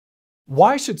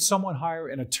Why should someone hire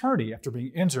an attorney after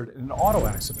being injured in an auto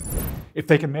accident if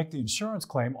they can make the insurance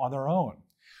claim on their own?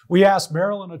 We asked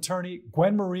Maryland attorney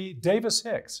Gwen-Marie Davis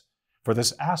Hicks for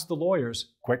this Ask the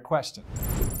Lawyers quick question.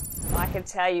 I can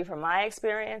tell you from my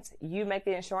experience, you make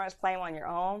the insurance claim on your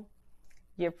own,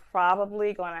 you're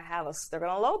probably going to have they're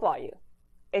going to lowball you.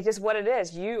 It's just what it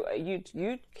is. You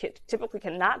typically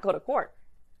cannot go to court.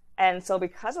 And so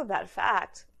because of that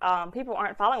fact, people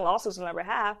aren't filing lawsuits on their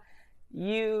behalf.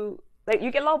 You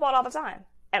get lowballed all the time.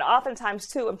 And oftentimes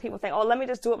too, when people think, oh, let me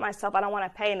just do it myself, I don't want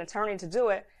to pay an attorney to do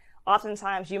it,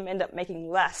 oftentimes you end up making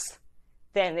less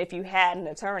than if you had an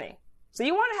attorney. So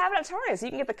you want to have an attorney so you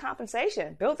can get the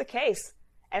compensation, build the case,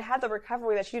 and have the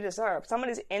recovery that you deserve. Some of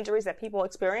these injuries that people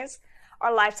experience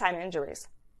are lifetime injuries.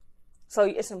 So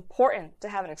it's important to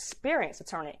have an experienced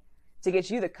attorney to get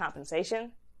you the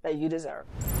compensation that you deserve.